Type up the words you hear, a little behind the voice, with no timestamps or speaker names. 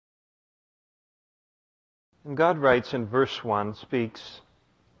And God writes in verse 1, speaks,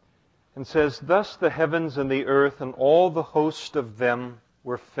 and says, "Thus the heavens and the earth and all the host of them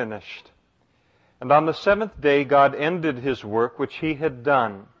were finished. And on the seventh day God ended His work which He had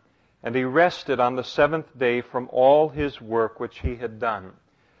done, and He rested on the seventh day from all His work which He had done."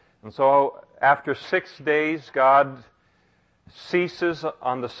 And so after 6 days, God ceases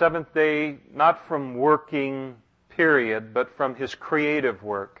on the seventh day, not from working, period, but from His creative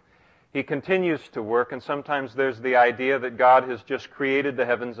work. He continues to work, and sometimes there's the idea that God has just created the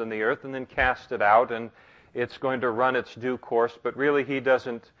heavens and the earth and then cast it out, and it's going to run its due course, but really He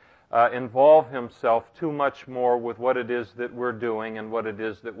doesn't involve Himself too much more with what it is that we're doing and what it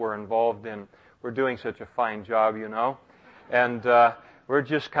is that we're involved in. We're doing such a fine job, you know, and we're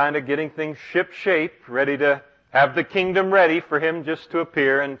just kind of getting things ship-shape, ready to have the kingdom ready for Him just to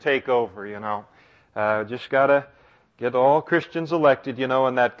appear and take over, you know. Just got to get all Christians elected, you know,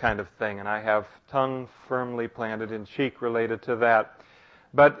 and that kind of thing. And I have tongue firmly planted in cheek related to that.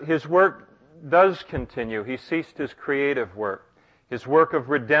 But His work does continue. He ceased His creative work. His work of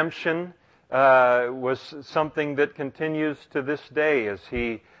redemption was something that continues to this day as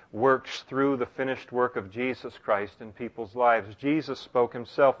He works through the finished work of Jesus Christ in people's lives. Jesus spoke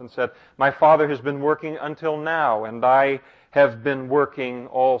Himself and said, "My Father has been working until now, and I have been working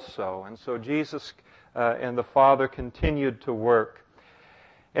also." And so Jesus and the Father continued to work.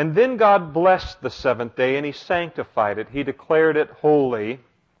 And then God blessed the seventh day, and He sanctified it. He declared it holy,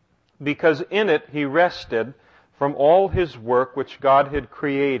 because in it He rested from all His work which God had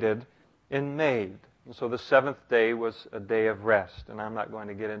created and made. And so the seventh day was a day of rest. And I'm not going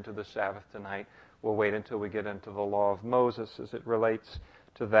to get into the Sabbath tonight. We'll wait until we get into the law of Moses as it relates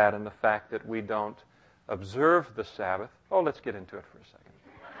to that and the fact that we don't observe the Sabbath. Oh, let's get into it for a second.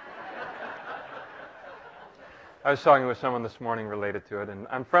 I was talking with someone this morning related to it, and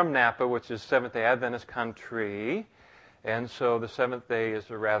I'm from Napa, which is Seventh-day Adventist country, and so the seventh day is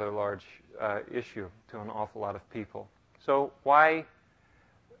a rather large issue to an awful lot of people. So why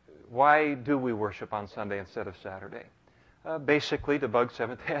do we worship on Sunday instead of Saturday? Basically to bug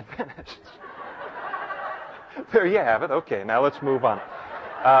Seventh-day Adventists. There you have it. Okay, now let's move on.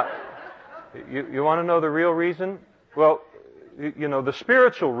 You want to know the real reason? Well, you know, the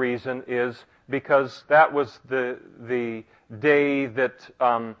spiritual reason is because that was the day that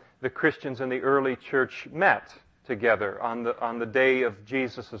the Christians in the early church met together on the day of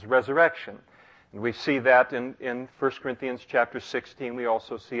Jesus' resurrection. And we see that in 1 Corinthians chapter 16. We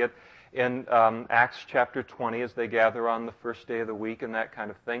also see it in Acts chapter 20 as they gather on the first day of the week and that kind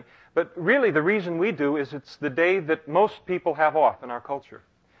of thing. But really the reason we do is it's the day that most people have off in our culture.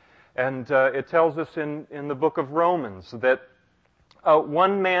 And it tells us in the book of Romans that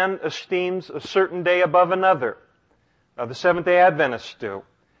one man esteems a certain day above another. The Seventh-day Adventists do.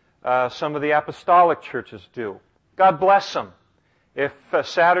 Some of the apostolic churches do. God bless them. If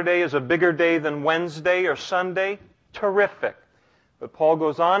Saturday is a bigger day than Wednesday or Sunday, terrific. But Paul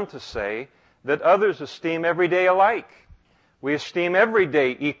goes on to say that others esteem every day alike. We esteem every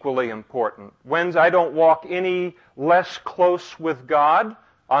day equally important. I don't walk any less close with God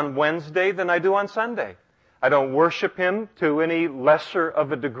on Wednesday than I do on Sunday. I don't worship Him to any lesser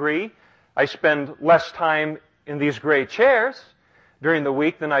of a degree. I spend less time in these gray chairs during the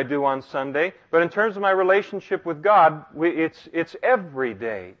week than I do on Sunday. But in terms of my relationship with God, it's every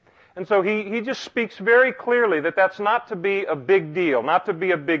day. And so he just speaks very clearly that that's not to be a big deal, not to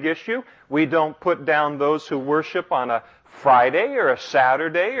be a big issue. We don't put down those who worship on a Friday or a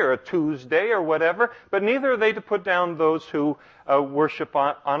Saturday or a Tuesday or whatever, but neither are they to put down those who worship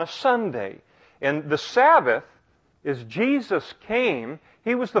on a Sunday. And the Sabbath, as Jesus came,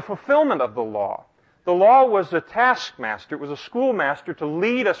 He was the fulfillment of the law. The law was a taskmaster. It was a schoolmaster to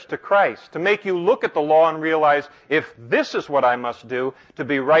lead us to Christ, to make you look at the law and realize, if this is what I must do to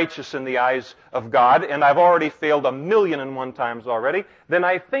be righteous in the eyes of God, and I've already failed 1,000,001 times already, then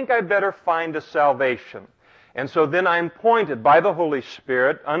I think I better find a salvation. And so then I'm pointed by the Holy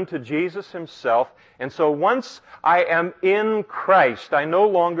Spirit unto Jesus Himself. And so once I am in Christ, I no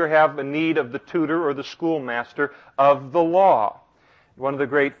longer have a need of the tutor or the schoolmaster of the law. One of the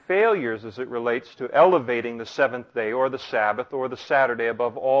great failures as it relates to elevating the seventh day or the Sabbath or the Saturday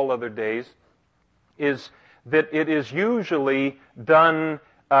above all other days is that it is usually done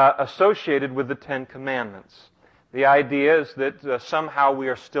associated with the Ten Commandments. The idea is that somehow we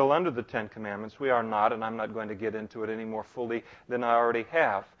are still under the Ten Commandments. We are not, and I'm not going to get into it any more fully than I already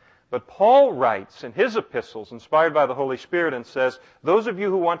have. But Paul writes in his epistles, inspired by the Holy Spirit, and says, those of you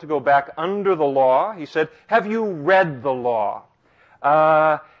who want to go back under the law, he said, have you read the law?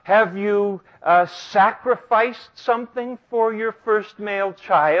 Have you sacrificed something for your first male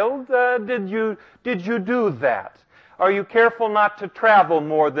child? Did you do that? Are you careful not to travel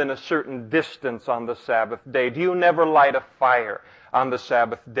more than a certain distance on the Sabbath day? Do you never light a fire on the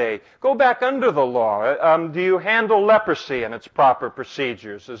Sabbath day? Go back under the law. Do you handle leprosy and its proper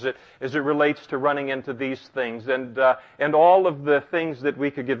procedures as it relates to running into these things? And all of the things that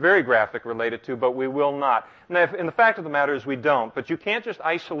we could get very graphic related to, but we will not. And the fact of the matter is we don't. But you can't just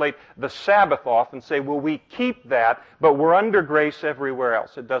isolate the Sabbath off and say, well, we keep that, but we're under grace everywhere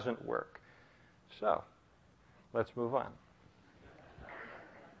else. It doesn't work. So, let's move on.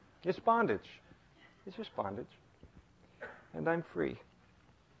 It's bondage. It's just bondage. And I'm free.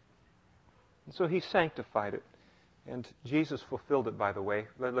 And so he sanctified it. And Jesus fulfilled it, by the way.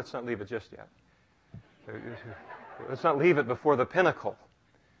 Let's not leave it just yet. Let's not leave it before the pinnacle.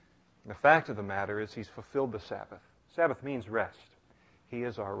 The fact of the matter is he's fulfilled the Sabbath. Sabbath means rest. He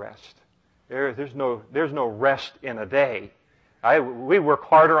is our rest. There's no rest in a day. We work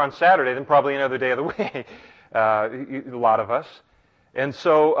harder on Saturday than probably any other day of the week. A lot of us. And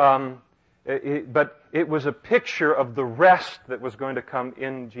so, but it was a picture of the rest that was going to come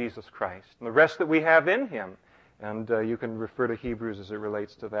in Jesus Christ. And the rest that we have in Him. And you can refer to Hebrews as it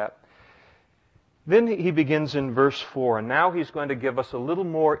relates to that. Then he begins in verse 4, and now he's going to give us a little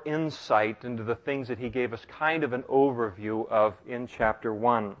more insight into the things that he gave us kind of an overview of in chapter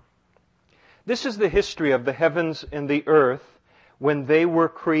 1. This is the history of the heavens and the earth when they were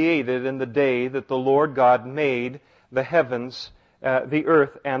created in the day that the Lord God made the heavens, the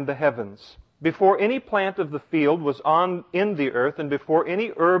earth and the heavens. Before any plant of the field was in the earth, and before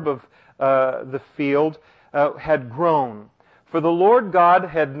any herb of the field had grown. For the Lord God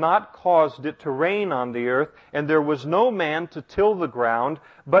had not caused it to rain on the earth, and there was no man to till the ground,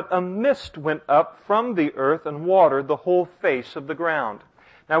 but a mist went up from the earth and watered the whole face of the ground.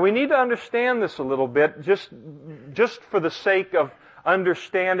 Now we need to understand this a little bit, just for the sake of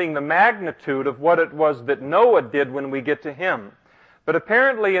understanding the magnitude of what it was that Noah did when we get to him. But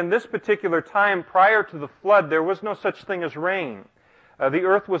apparently in this particular time prior to the flood, there was no such thing as rain. The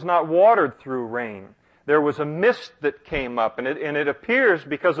earth was not watered through rain. There was a mist that came up, and it appears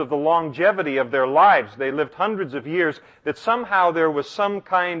because of the longevity of their lives, they lived hundreds of years, that somehow there was some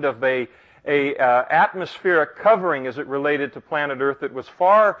kind of a atmospheric covering as it related to planet Earth that was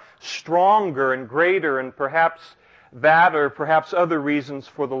far stronger and greater, and perhaps that or perhaps other reasons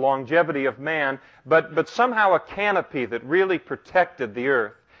for the longevity of man, but somehow a canopy that really protected the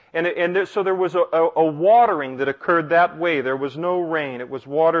earth. So there was a watering that occurred that way. There was no rain. It was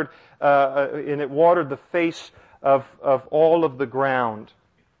watered, and it watered the face of all of the ground.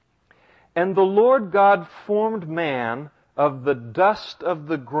 And the Lord God formed man of the dust of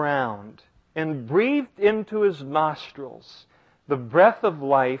the ground and breathed into his nostrils the breath of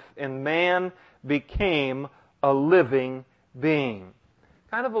life, and man became a living being.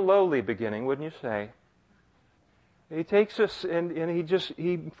 Kind of a lowly beginning, wouldn't you say? He takes us and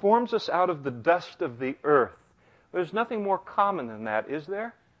he forms us out of the dust of the earth. There's nothing more common than that, is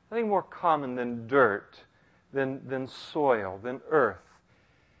there? Nothing more common than dirt, than soil, than earth.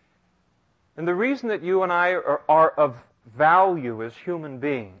 And the reason that you and I are of value as human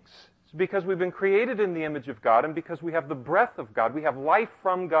beings is because we've been created in the image of God, and because we have the breath of God. We have life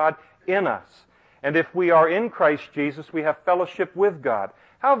from God in us. And if we are in Christ Jesus, we have fellowship with God.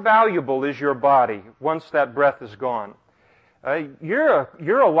 How valuable is your body once that breath is gone? You're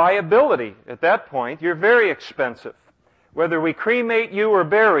a liability at that point. You're very expensive. Whether we cremate you or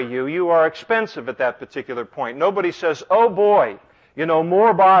bury you, you are expensive at that particular point. Nobody says, oh boy,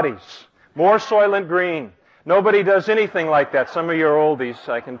 more bodies, more Soylent Green. Nobody does anything like that. Some of you are oldies,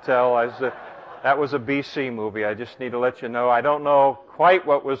 I can tell. That was a BC movie. I just need to let you know. I don't know quite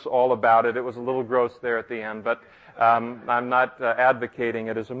what was all about it. It was a little gross there at the end, but I'm not advocating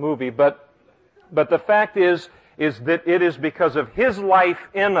it as a movie. But the fact is that it is because of His life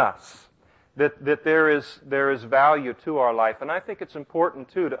in us that there is value to our life. And I think it's important,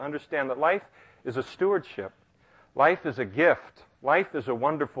 too, to understand that life is a stewardship. Life is a gift. Life is a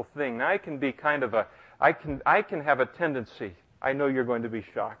wonderful thing. Now, I can be I can have a tendency, I know you're going to be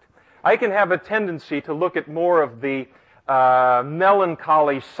shocked, I can have a tendency to look at more of the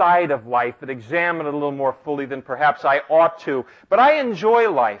melancholy side of life and examine it a little more fully than perhaps I ought to. But I enjoy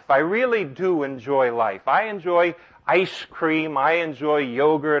life. I really do enjoy life. I enjoy ice cream. I enjoy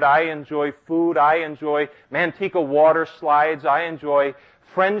yogurt. I enjoy food. I enjoy Manteca water slides. I enjoy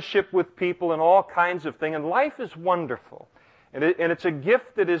friendship with people and all kinds of things. And life is wonderful. And it's a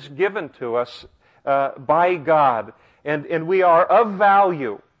gift that is given to us by God. And we are of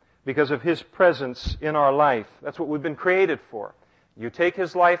value because of His presence in our life. That's what we've been created for. You take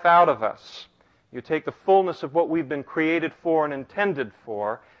His life out of us. You take the fullness of what we've been created for and intended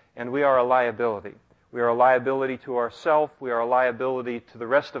for, and we are a liability. We are a liability to ourselves. We are a liability to the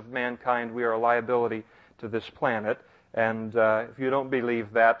rest of mankind. We are a liability to this planet. And if you don't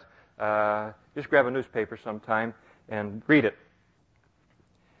believe that, just grab a newspaper sometime and read it.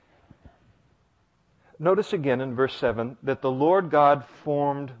 Notice again in verse 7 that the Lord God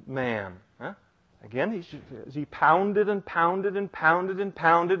formed man. Again, he pounded and pounded and pounded and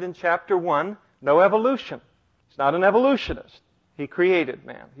pounded in chapter 1. No evolution. He's not an evolutionist. He created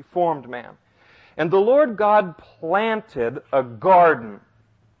man. He formed man. And the Lord God planted a garden.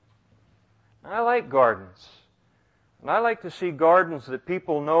 I like gardens. And I like to see gardens that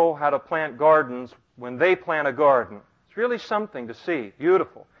people know how to plant gardens when they plant a garden. It's really something to see.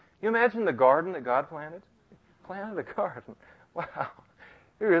 Beautiful. You imagine the garden that God planted? He planted a garden. Wow.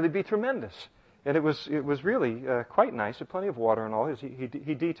 It would really be tremendous. And it was really quite nice. With plenty of water and all. He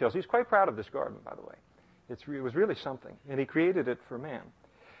details. He's quite proud of this garden, by the way. It was really something. And He created it for man.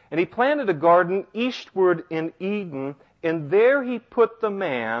 And He planted a garden eastward in Eden, and there He put the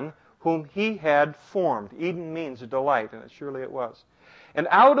man whom He had formed. Eden means a delight, and surely it was. And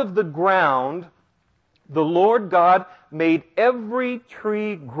out of the ground the Lord God made every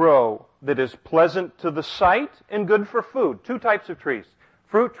tree grow that is pleasant to the sight and good for food. Two types of trees.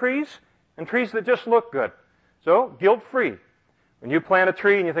 Fruit trees and trees that just look good. So, guilt-free. When you plant a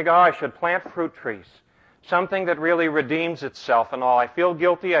tree and you think, oh, I should plant fruit trees. Something that really redeems itself and all. I feel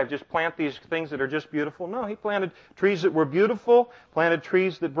guilty, I just plant these things that are just beautiful. No, He planted trees that were beautiful, planted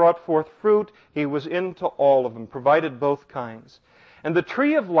trees that brought forth fruit. He was into all of them, provided both kinds. And the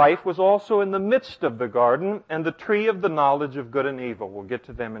tree of life was also in the midst of the garden, and the tree of the knowledge of good and evil. We'll get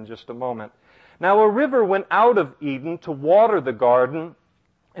to them in just a moment. Now a river went out of Eden to water the garden,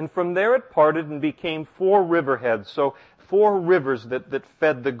 and from there it parted and became 4 riverheads. So 4 rivers that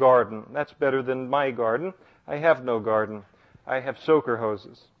fed the garden. That's better than my garden. I have no garden. I have soaker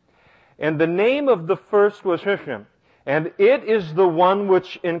hoses. And the name of the first was Shishim, and it is the one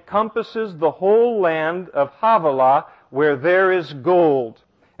which encompasses the whole land of Havilah, where there is gold.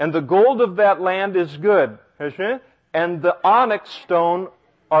 And the gold of that land is good. And the onyx stone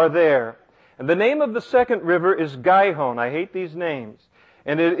are there. And the name of the second river is Gihon. I hate these names.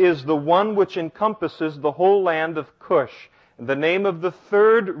 And it is the one which encompasses the whole land of Cush. And the name of the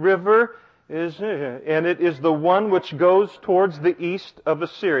third river is, and it is the one which goes towards the east of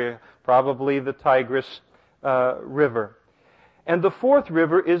Assyria, probably the Tigris River. And the fourth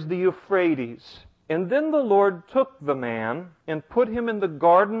river is the Euphrates. And then the Lord took the man and put him in the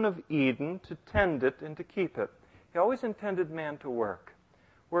Garden of Eden to tend it and to keep it. He always intended man to work.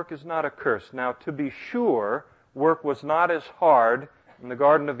 Work is not a curse. Now, to be sure, work was not as hard in the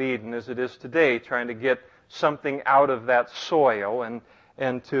Garden of Eden as it is today, trying to get something out of that soil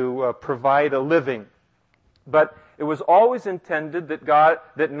and to provide a living. But it was always intended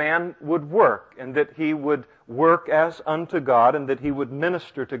that man would work, and that he would work as unto God, and that he would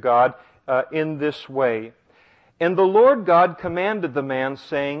minister to God in this way. And the Lord God commanded the man,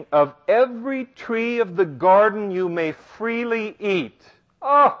 saying, of every tree of the garden you may freely eat.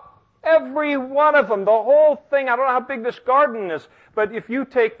 Oh, every one of them, the whole thing. I don't know how big this garden is, but if you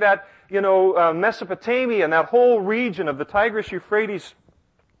take that, Mesopotamia and that whole region of the Tigris-Euphrates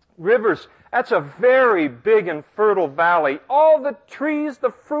rivers, that's a very big and fertile valley. All the trees,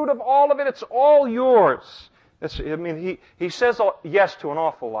 the fruit of all of it, it's all yours. He says yes to an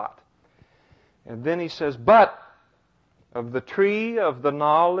awful lot. And then he says, but of the tree of the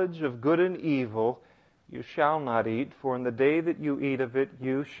knowledge of good and evil you shall not eat, for in the day that you eat of it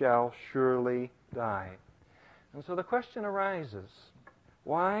you shall surely die. And so the question arises,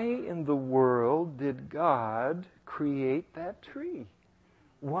 why in the world did God create that tree?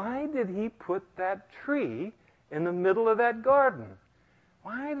 Why did He put that tree in the middle of that garden?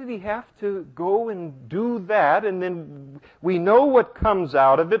 Why did He have to go and do that, and then we know what comes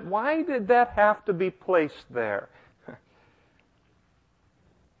out of it? Why did that have to be placed there?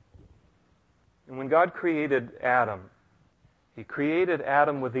 And when God created Adam, He created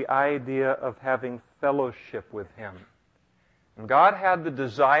Adam with the idea of having fellowship with Him. And God had the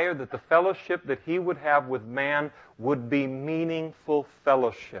desire that the fellowship that He would have with man would be meaningful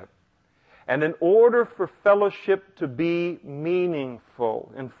fellowship. And in order for fellowship to be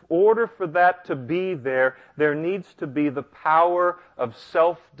meaningful, in order for that to be there needs to be the power of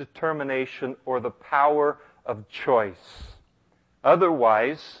self-determination or the power of choice.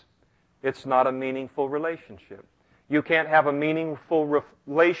 Otherwise, it's not a meaningful relationship. You can't have a meaningful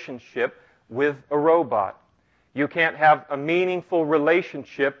relationship with a robot. You can't have a meaningful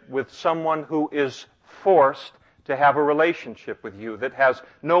relationship with someone who is forced to have a relationship with you, that has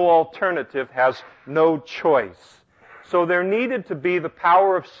no alternative, has no choice. So there needed to be the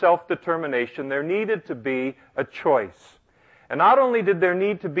power of self-determination. There needed to be a choice. And not only did there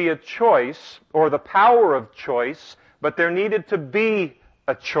need to be a choice, or the power of choice, but there needed to be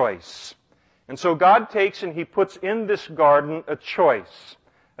a choice. And so God takes and He puts in this garden a choice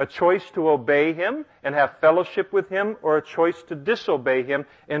to obey Him and have fellowship with Him, or a choice to disobey Him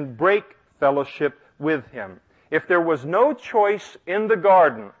and break fellowship with Him. If there was no choice in the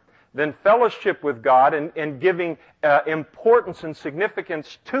garden, then fellowship with God and giving importance and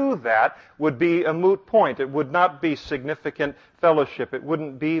significance to that would be a moot point. It would not be significant fellowship. It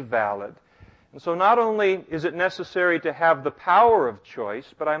wouldn't be valid. And so not only is it necessary to have the power of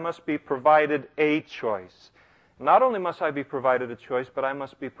choice, but I must be provided a choice. Not only must I be provided a choice, but I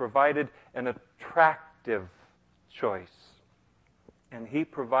must be provided an attractive choice. And He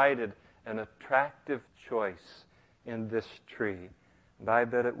provided an attractive choice in this tree. And I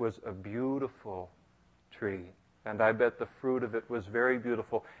bet it was a beautiful tree. And I bet the fruit of it was very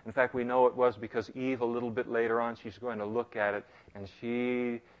beautiful. In fact, we know it was because Eve, a little bit later on, she's going to look at it, and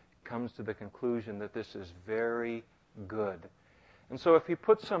she comes to the conclusion that this is very good. And so if He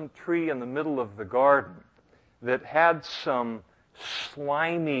put some tree in the middle of the garden that had some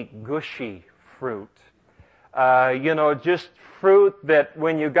slimy, gushy fruit, just fruit that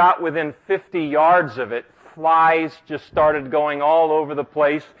when you got within 50 yards of it, flies just started going all over the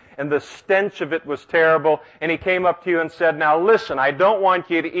place, and the stench of it was terrible, and He came up to you and said, "Now listen, I don't want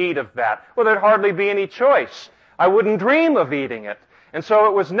you to eat of that." Well, there'd hardly be any choice. I wouldn't dream of eating it. And so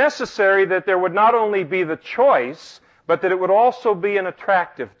it was necessary that there would not only be the choice, but that it would also be an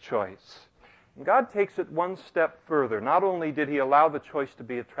attractive choice. And God takes it one step further. Not only did He allow the choice to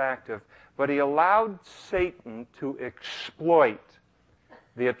be attractive, but He allowed Satan to exploit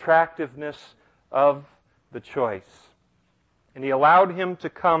the attractiveness of the choice. And He allowed him to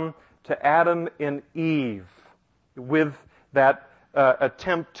come to Adam and Eve with that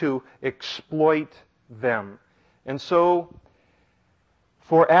attempt to exploit them. And so,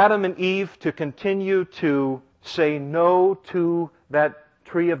 for Adam and Eve to continue to say no to that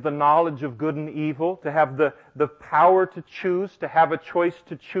tree of the knowledge of good and evil, to have the power to choose, to have a choice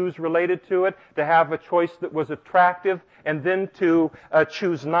to choose related to it, to have a choice that was attractive, and then to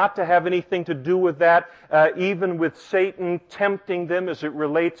choose not to have anything to do with that, even with Satan tempting them as it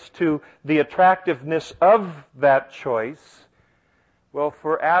relates to the attractiveness of that choice. Well,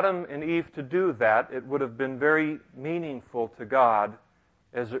 for Adam and Eve to do that, it would have been very meaningful to God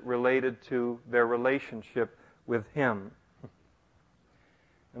as it related to their relationship with Him.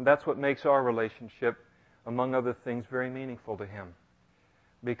 And that's what makes our relationship, among other things, very meaningful to Him.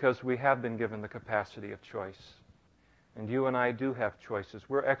 Because we have been given the capacity of choice. And you and I do have choices.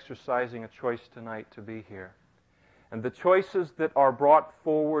 We're exercising a choice tonight to be here. And the choices that are brought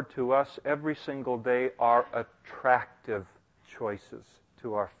forward to us every single day are attractive choices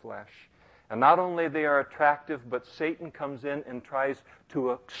to our flesh. And not only they are attractive, but Satan comes in and tries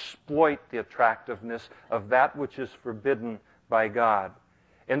to exploit the attractiveness of that which is forbidden by God.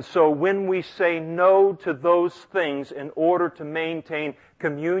 And so when we say no to those things in order to maintain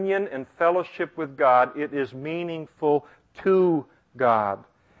communion and fellowship with God, it is meaningful to God.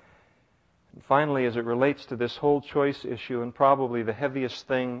 And finally, as it relates to this whole choice issue, and probably the heaviest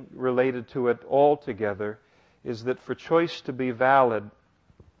thing related to it altogether, is that for choice to be valid,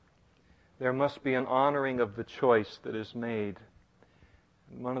 there must be an honoring of the choice that is made.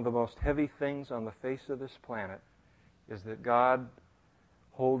 And one of the most heavy things on the face of this planet is that God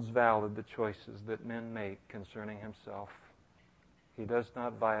holds valid the choices that men make concerning Himself. He does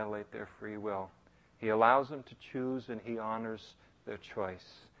not violate their free will. He allows them to choose, and He honors their choice.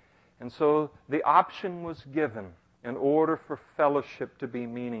 And so the option was given in order for fellowship to be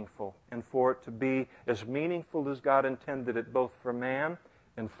meaningful, and for it to be as meaningful as God intended it, both for man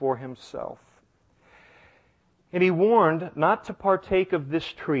and for Himself. And He warned not to partake of this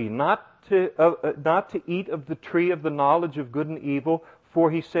tree, not to eat of the tree of the knowledge of good and evil, for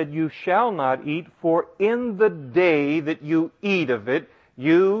He said, "You shall not eat, for in the day that you eat of it,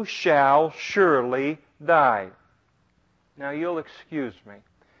 you shall surely die." Now, you'll excuse me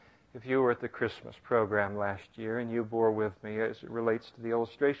if you were at the Christmas program last year and you bore with me as it relates to the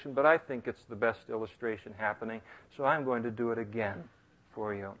illustration, but I think it's the best illustration happening, so I'm going to do it again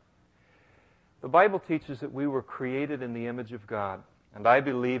for you. The Bible teaches that we were created in the image of God, and I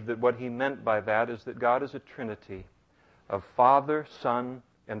believe that what He meant by that is that God is a Trinity of Father, Son,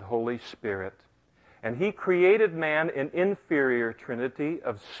 and Holy Spirit. And He created man in inferior trinity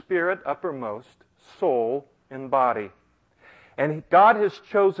of spirit uppermost, soul, and body. And God has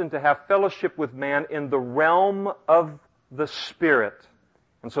chosen to have fellowship with man in the realm of the Spirit.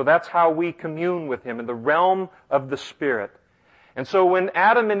 And so that's how we commune with Him, in the realm of the Spirit. And so when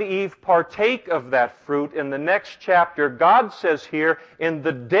Adam and Eve partake of that fruit in the next chapter, God says here, in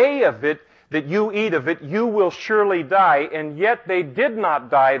the day of it, that you eat of it, you will surely die. And yet they did not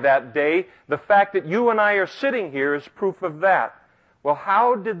die that day. The fact that you and I are sitting here is proof of that. Well,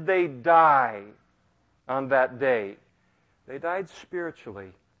 how did they die on that day? They died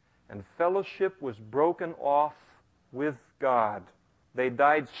spiritually, and fellowship was broken off with God. They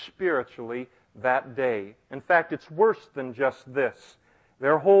died spiritually that day. In fact, it's worse than just this.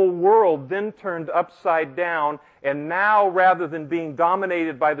 Their whole world then turned upside down, and now, rather than being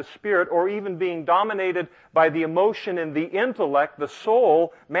dominated by the Spirit, or even being dominated by the emotion and the intellect, the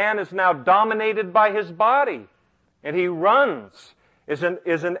soul, man is now dominated by his body. And he runs, is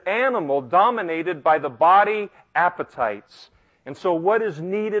an animal dominated by the body appetites. And so what is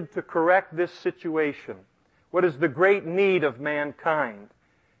needed to correct this situation? What is the great need of mankind?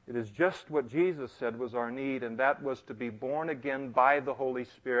 It is just what Jesus said was our need, and that was to be born again by the Holy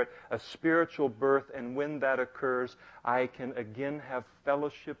Spirit, a spiritual birth, and when that occurs, I can again have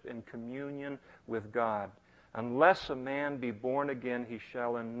fellowship and communion with God. Unless a man be born again, he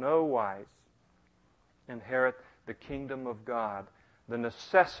shall in no wise inherit the kingdom of God. The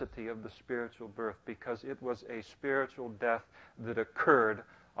necessity of the spiritual birth, because it was a spiritual death that occurred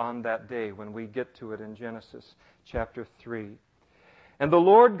on that day when we get to it in Genesis chapter 3. And the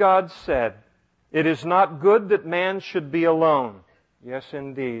Lord God said, "It is not good that man should be alone." Yes,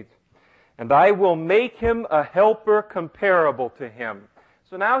 indeed. "And I will make him a helper comparable to him."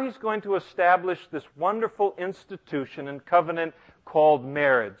 So now He's going to establish this wonderful institution and covenant called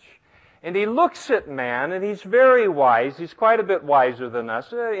marriage. And He looks at man, and He's very wise. He's quite a bit wiser than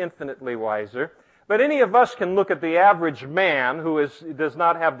us, infinitely wiser. But any of us can look at the average man who does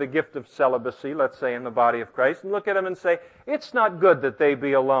not have the gift of celibacy, let's say in the body of Christ, and look at him and say, it's not good that they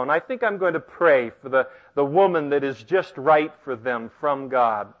be alone. I think I'm going to pray for the woman that is just right for them from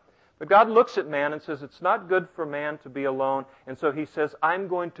God. But God looks at man and says, it's not good for man to be alone. And so He says, I'm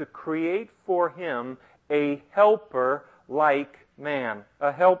going to create for him a helper like man,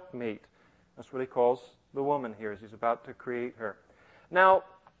 a helpmeet. That's what He calls the woman here as He's about to create her. Now,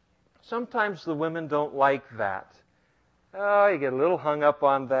 sometimes the women don't like that. Oh, you get a little hung up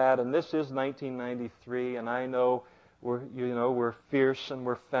on that, and this is 1993, and I know we're fierce and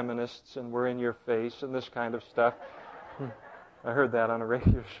we're feminists and we're in your face and this kind of stuff. I heard that on a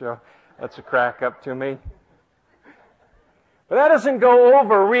radio show. That's a crack up to me. But that doesn't go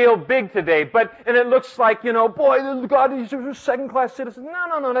over real big today. And it looks like, boy, God is a second-class citizen.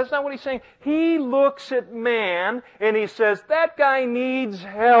 No, that's not what He's saying. He looks at man and He says, that guy needs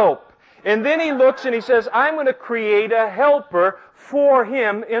help. And then He looks and He says, I'm going to create a helper for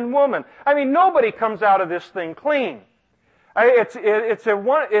him in woman. I mean, nobody comes out of this thing clean. It's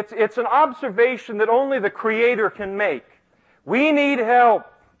an observation that only the Creator can make. We need help.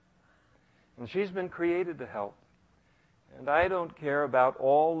 And she's been created to help. And I don't care about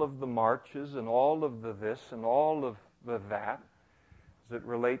all of the marches and all of the this and all of the that as it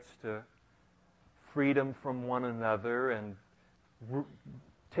relates to freedom from one another and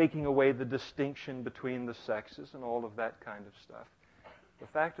taking away the distinction between the sexes and all of that kind of stuff. The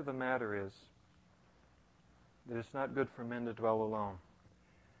fact of the matter is that it's not good for men to dwell alone.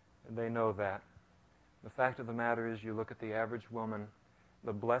 And they know that. The fact of the matter is, you look at the average woman,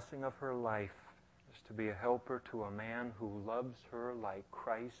 the blessing of her life is to be a helper to a man who loves her like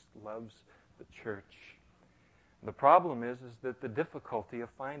Christ loves the church. The problem is that the difficulty of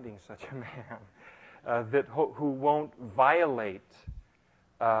finding such a man who won't violate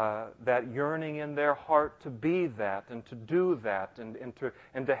that yearning in their heart to be that and to do that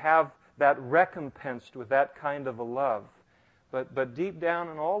and to have that recompensed with that kind of a love. But deep down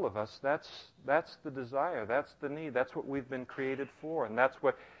in all of us, that's the desire, that's the need, that's what we've been created for, and that's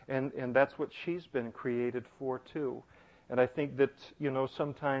what she's been created for too. And I think that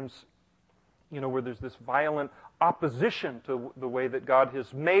sometimes where there's this violent opposition to the way that God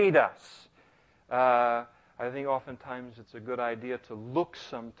has made us, I think oftentimes it's a good idea to look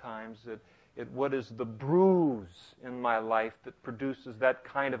sometimes at what is the bruise in my life that produces that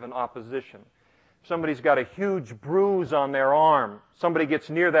kind of an opposition. Somebody's got a huge bruise on their arm. Somebody gets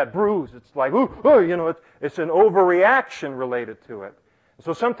near that bruise. It's like, it's an overreaction related to it.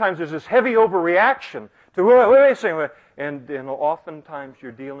 So sometimes there's this heavy overreaction to, wait a second. And oftentimes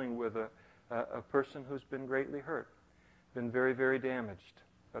you're dealing with a person who's been greatly hurt, been very, very damaged.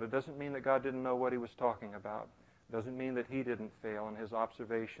 But it doesn't mean that God didn't know what He was talking about. It doesn't mean that He didn't fail in His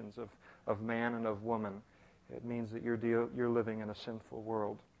observations of man and of woman. It means that you're living in a sinful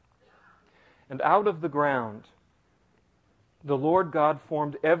world. And out of the ground, the Lord God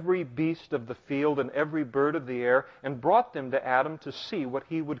formed every beast of the field and every bird of the air and brought them to Adam to see what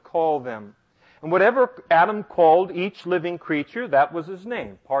he would call them. And whatever Adam called each living creature, that was his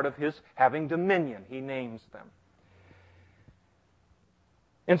name. Part of his having dominion. He names them.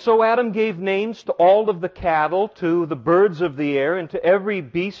 And so Adam gave names to all of the cattle, to the birds of the air, and to every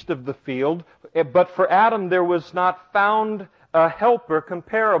beast of the field. But for Adam there was not found a helper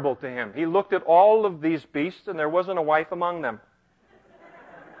comparable to him. He looked at all of these beasts and there wasn't a wife among them.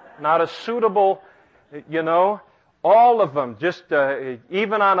 Not a suitable, all of them, just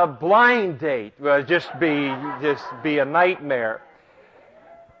even on a blind date, just be a nightmare.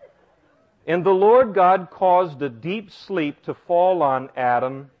 And the Lord God caused a deep sleep to fall on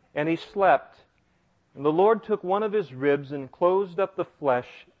Adam, and he slept. And the Lord took one of his ribs and closed up the flesh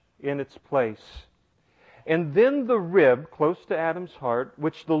in its place. And then the rib, close to Adam's heart,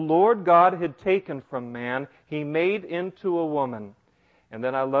 which the Lord God had taken from man, he made into a woman. And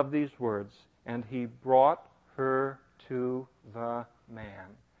then I love these words. And he brought her to the man.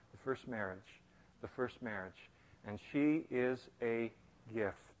 The first marriage. And she is a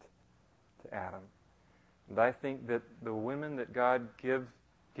gift to Adam. And I think that the women that God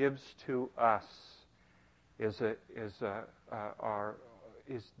gives to us is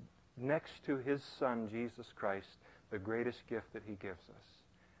next to His Son, Jesus Christ, the greatest gift that He gives us.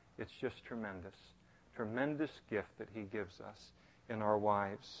 It's just tremendous. Tremendous gift that He gives us in our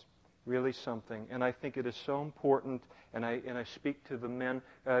wives. Really something. And I think it is so important, and I speak to the men,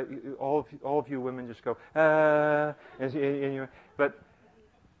 all of you women just go, but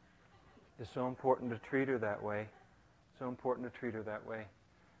it's so important to treat her that way. So important to treat her that way.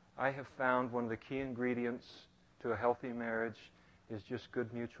 I have found one of the key ingredients to a healthy marriage is just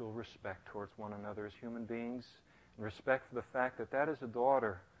good mutual respect towards one another as human beings, and respect for the fact that that is a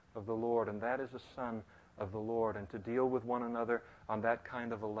daughter of the Lord and that is a son of the Lord, and to deal with one another on that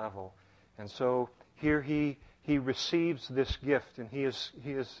kind of a level. And so here he receives this gift, and he is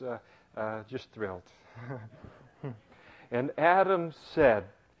just thrilled. And Adam said,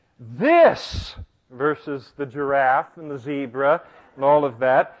 "This," versus the giraffe and the zebra and all of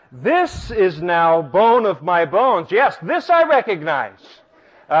that, "this is now bone of my bones." Yes, this I recognize.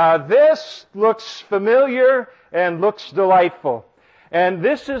 This looks familiar and looks delightful. "And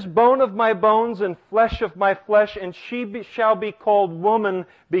this is bone of my bones and flesh of my flesh, and she shall be called woman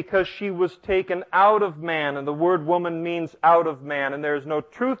because she was taken out of man." And the word woman means out of man. And there is no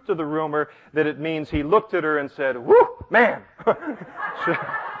truth to the rumor that it means he looked at her and said, "Whoo, man."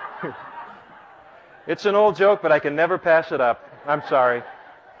 It's an old joke, but I can never pass it up. I'm sorry.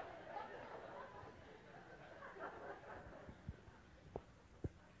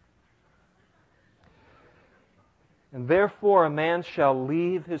 "And therefore a man shall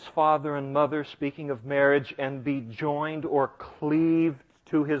leave his father and mother," speaking of marriage, "and be joined or cleaved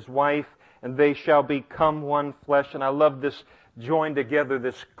to his wife, and they shall become one flesh." And I love this join together,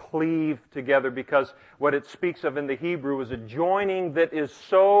 this cleave together, because what it speaks of in the Hebrew is a joining that is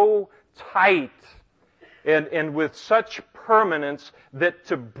so tight and with such permanence that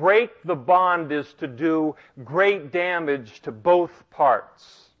to break the bond is to do great damage to both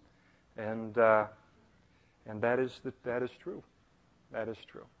parts. And that is true. That is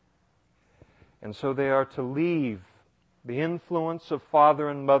true. And so they are to leave the influence of father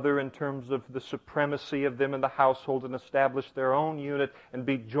and mother in terms of the supremacy of them in the household and establish their own unit and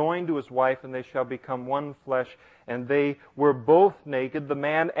be joined to his wife, and they shall become one flesh. And they were both naked, the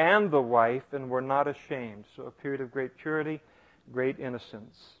man and the wife, and were not ashamed. So a period of great purity, great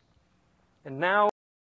innocence. And now